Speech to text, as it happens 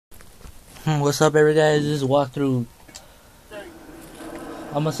What's up, every guys? This is walkthrough.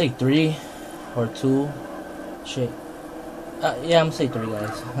 I'm gonna say 3 or 2. Shit. Yeah, I'm gonna say 3,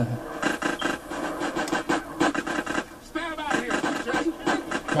 guys. Stand out here,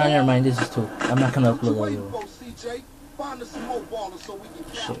 CJ. Nah, never mind. This is 2. I'm not gonna upload that video. CJ, find us some more ballers so we can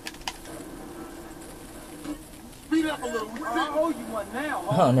count. Shit. Speed up a little. I owe you one now,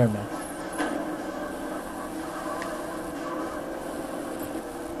 huh? Oh, never mind.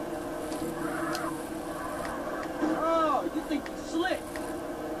 Oh, you think you slick?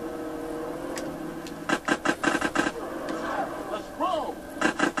 Let's roll.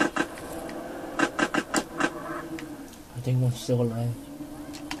 I think I'm still alive.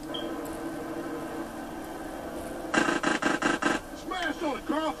 Smash on it,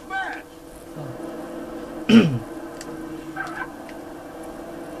 Carl. Smash.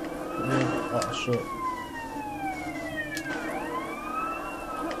 Oh shit.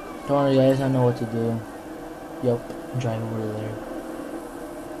 Don't worry, guys. I know what to do. Yup, drive over there.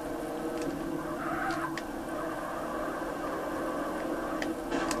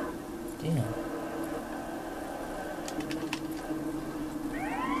 Damn.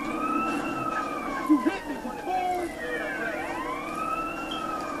 You hit me, fool.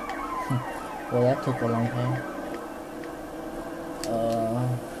 Well, that took a long time.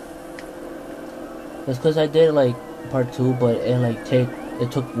 It's because I did like part 2, but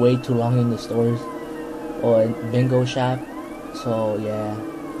it took way too long in the stores or in bingo shop. So yeah,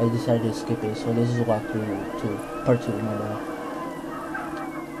 I decided to skip it. So this is walkthrough 2, part 2, my bad.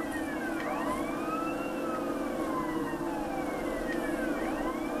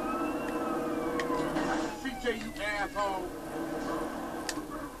 CJ, you asshole.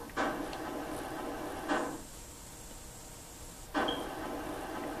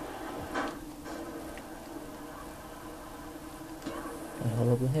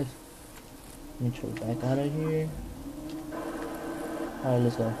 Hold up with his. Let me throw it back out of here. Alright,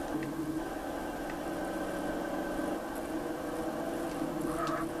 let's go.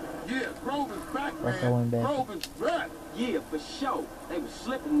 Yeah, Grove is back, Fuck, I man. went back. Grove is back. Yeah, for sure. They was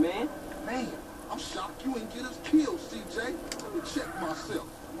slipping, man. Man, I'm shocked you ain't get us killed, CJ. Let me check myself.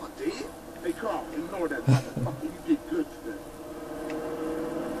 Am I dead? Hey, Carl, ignore that motherfucker. You did good today.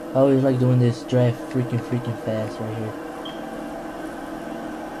 I always like doing this drive freaking fast right here.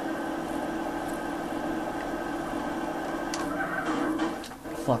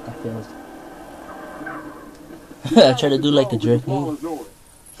 Fuck, I failed. I tried to do like a drift move.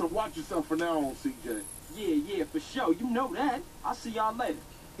 So watch yourself for now on, CJ. Yeah, for sure. You know that. I'll see y'all later.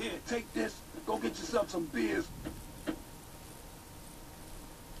 Here, take this. Go get yourself some beers.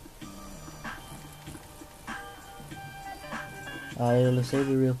 Alright, let's save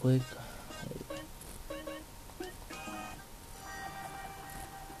it real quick.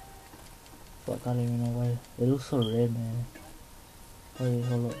 Fuck, I don't even know why. It looks so red, man. Wait,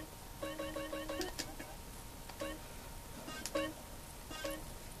 hold up.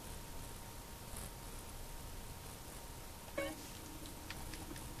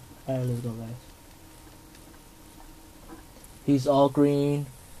 Alright, let's go, guys. He's all green,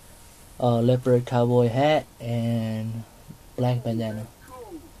 leopard cowboy hat, and black bandana.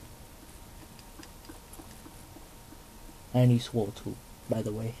 And he's swole too, by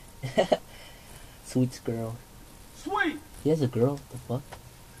the way. Sweet girl. Sweet. He has a girl? What the fuck?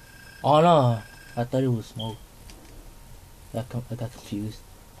 Oh no! I thought it was smoke. I got confused.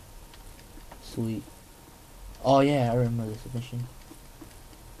 Sweet. Oh yeah, I remember this mission.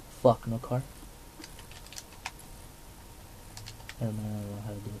 Fuck, no car. I don't know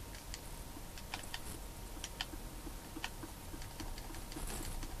how to do it.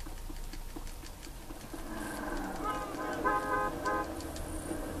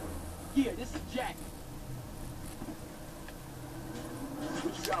 Yeah, this is Jack.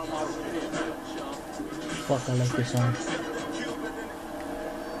 What you got on my head, Sean? Fuck, I like this song.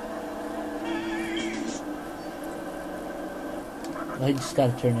 I just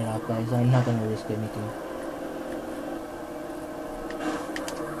gotta turn it off, guys. I'm not gonna risk anything.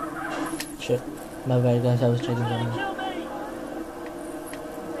 Shit. My bad, guys. I was checking something.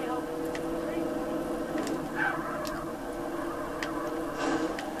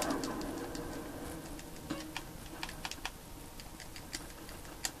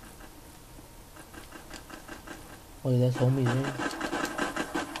 Oh, that's homie there.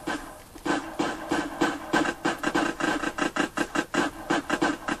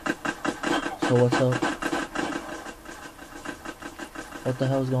 So what's up? What the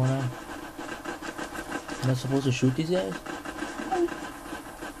hell is going on? Am I supposed to shoot these guys?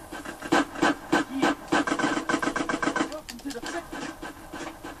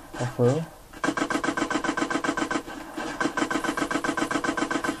 Oh, for real?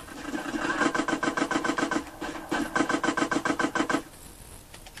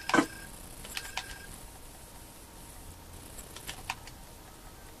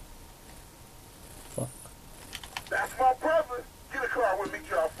 Fuck. That's my brother. Get a car with me,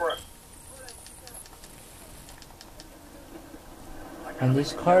 y'all front. And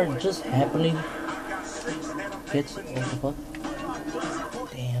this car just happily gets. What the fuck?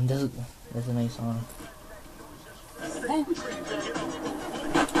 Damn, that's a nice song.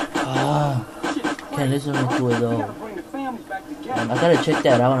 Ah, can't listen to it We though. gotta bring the families back together. I gotta check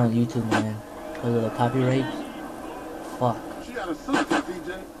that out on YouTube, man. Because of the copyright. Fuck. She got a sister,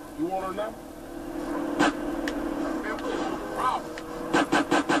 CJ. You want her now?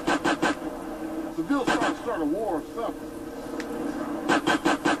 Seville's trying to start a war or something.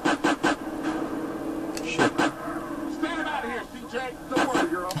 Shit. Stand out of here, CJ. Don't worry,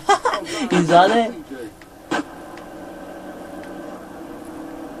 girl. You saw that? CJ.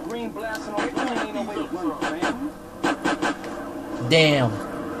 Green blasting on green ain't no way to run a family. Damn.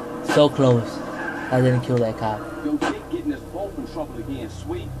 So close. I didn't kill that cop. Yo, Dick getting us both in trouble again,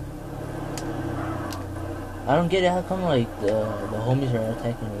 sweet. I don't get it. How come like the homies are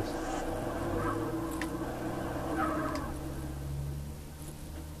attacking us?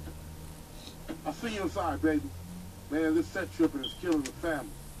 I'll see you inside, baby. Man, this set tripping is killing the family.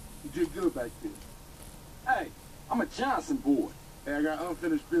 You did good back there. Hey, I'm a Johnson boy. Hey, I got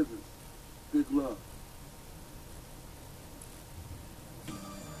unfinished business. Big love.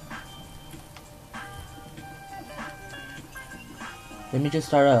 Let me just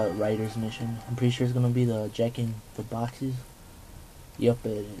start a writer's mission. I'm pretty sure it's gonna be the jacking the boxes. Yup,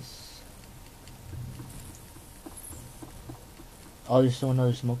 it is. Oh, there's still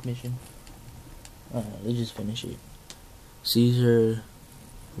another smoke mission. Let's just finish it. Caesar,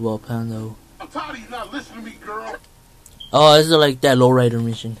 Volpano. I'm tired of you not listening to me, girl. Oh, this is like that lowrider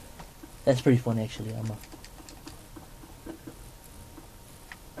mission. That's pretty fun, actually.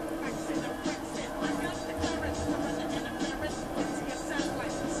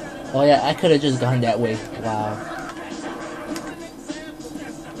 Oh yeah, I could have just gone that way. Wow.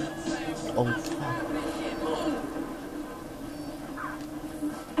 Oh fuck.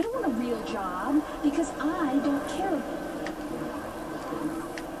 I don't want a real job because I don't care.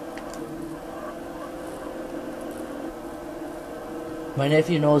 My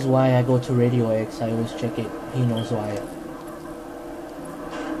nephew knows why I go to Radio X. I always check it. He knows why.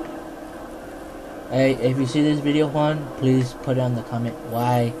 Hey, if you see this video, Juan, please put it on the comment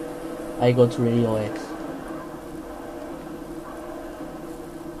why I go to Radio X.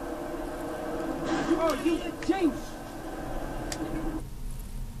 Oh, you James.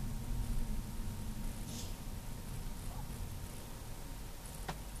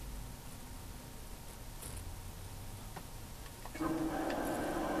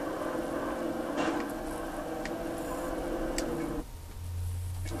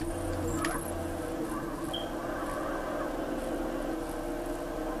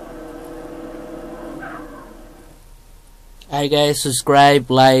 Alright guys,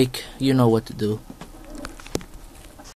 subscribe, like, you know what to do.